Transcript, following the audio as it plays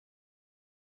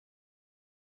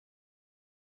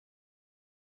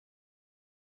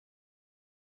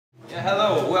Yeah,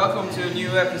 hello, welcome to a new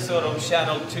episode of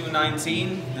Channel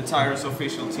 219, the Tyrus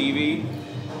Official TV.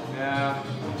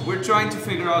 We're trying to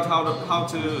figure out how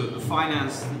to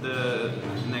finance the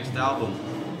next album.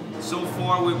 So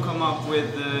far we've come up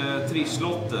with Tri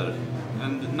Slotter,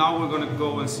 and now we're gonna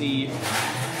go and see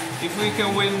if we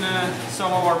can win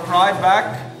some of our pride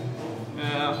back,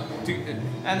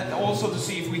 and also to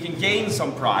see if we can gain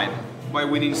some pride by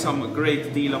winning some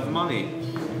great deal of money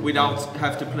without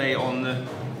have to play on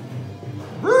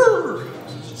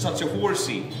such a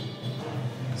horsey.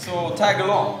 So tag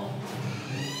along.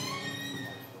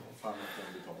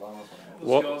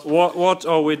 What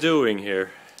are we doing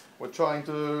here? We're trying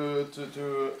to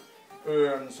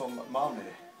earn some money.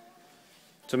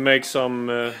 To make some.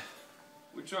 We're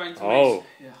trying to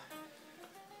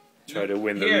Try to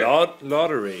win here. the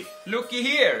lottery. Looky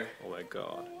here. Oh my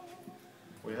god.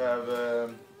 We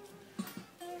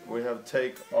have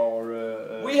take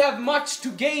our. We have much to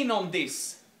gain on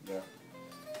this. Yeah.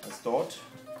 Let's start.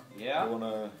 Yeah. You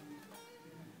wanna?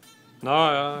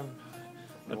 No,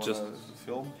 You just. wanna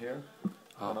film here?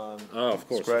 Oh, of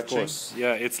course, scratching? of course.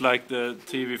 Yeah, it's like the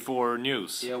TV4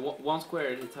 news. Yeah, one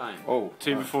square at a time. Oh.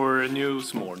 TV4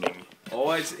 News morning.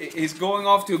 Oh, it's going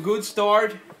off to a good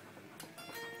start.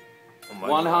 Oh my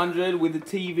 100 with the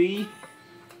TV.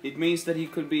 It means that he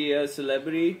could be a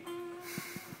celebrity.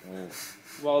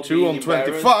 While 2 being on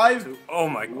embarrassed. 25. Oh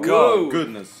my god. Whoa.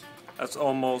 Goodness. That's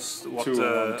almost what 2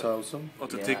 on 1,000.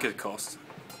 what the Yeah. ticket cost.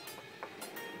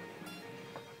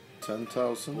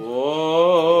 10,000.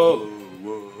 Whoa!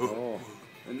 Oh.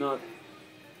 And not.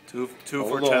 Two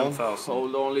for Hold on. 10,000.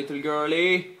 Hold on, little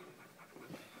girlie.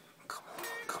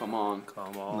 Come on.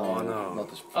 Come on, No, no.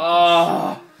 not as.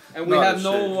 Ah! And we Not have a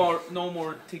shame. no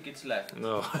more tickets left.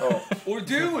 No. Oh. Or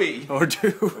do we? Or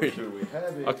do we? Do we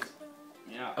have it?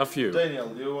 Yeah. A few. Daniel,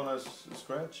 do you wanna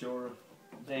scratch your?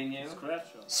 Daniel.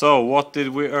 So, what did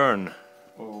we earn?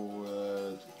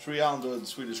 300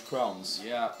 Swedish crowns.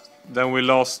 Yeah. Then we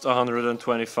lost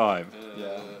 125.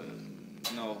 Yeah.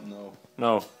 No. No.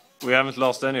 No, we haven't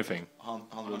lost anything.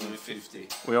 150.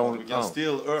 We only. We can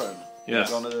still earn.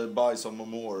 Yes. We're gonna buy some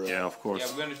more. Yeah, of course.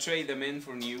 Yeah, we're gonna trade them in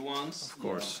for new ones. Of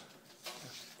course.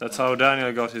 That's how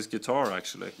Daniel got his guitar,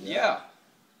 actually. Yeah.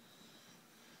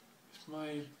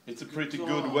 It's a pretty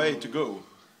good way to go.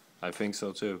 I think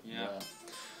so too. Yeah.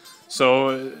 So,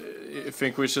 I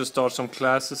think we should start some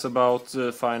classes about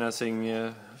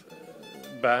financing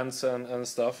bands and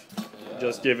stuff.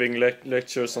 Just giving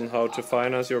lectures on how to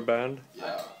finance your band.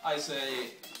 Yeah. I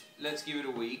say, let's give it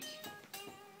a week.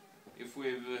 If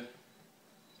we've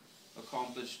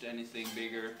accomplished anything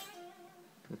bigger.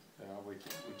 Yeah, we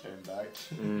came back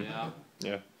Yeah.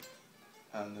 Yeah.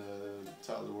 and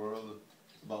tell the world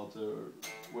about a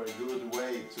very good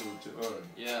way to earn.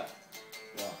 Yeah.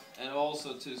 Yeah. And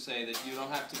also to say that you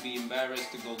don't have to be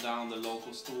embarrassed to go down the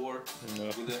local store No.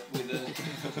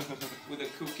 with a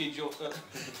cookie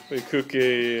A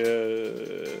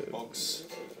cookie. Box.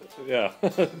 Yeah.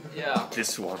 yeah,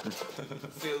 This one.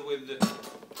 filled with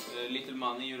little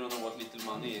money. You don't know what little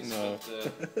money is, No.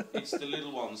 but it's the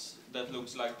little ones that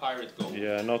looks like pirate gold.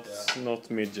 Yeah, not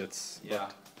midgets. Yeah,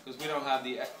 because we don't have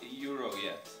the euro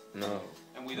yet, No,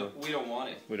 and we don't want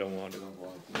it. we don't want it.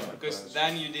 Because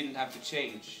then you didn't have to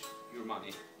change your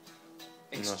money.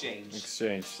 Exchange.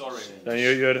 Exchange. Sorry. Then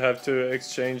you'd have to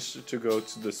exchange to go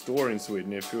to the store in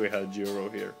Sweden if we had euro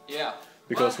here. Yeah.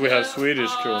 Because we have Swedish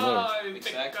kronor.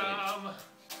 Exactly.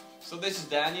 So this is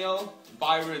Daniel,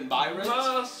 Byron. My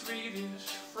Swedish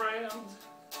friend.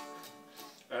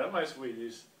 My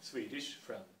Swedish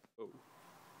friend.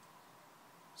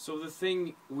 So the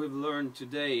thing we've learned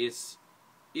today is,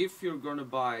 if you're gonna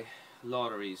buy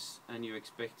lotteries and you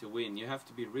expect to win, you have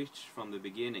to be rich from the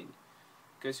beginning.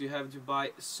 Because you have to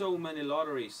buy so many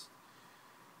lotteries.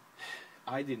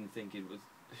 I didn't think it was...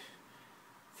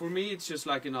 For me it's just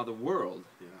like another world.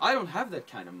 Yeah. I don't have that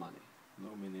kind of money. No,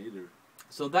 me neither.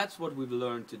 So that's what we've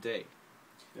learned today.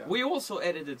 Yeah. We also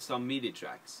edited some MIDI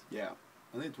tracks. Yeah,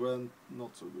 and it went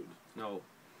not so good. No.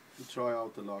 We try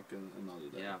out the luck another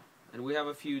day. Yeah. And we have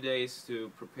a few days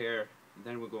to prepare, and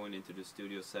then we're going into the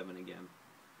Studio 7 again.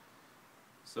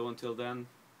 So until then,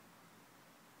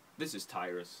 this is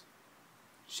Tyrus.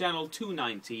 Channel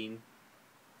 219.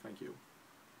 Thank you.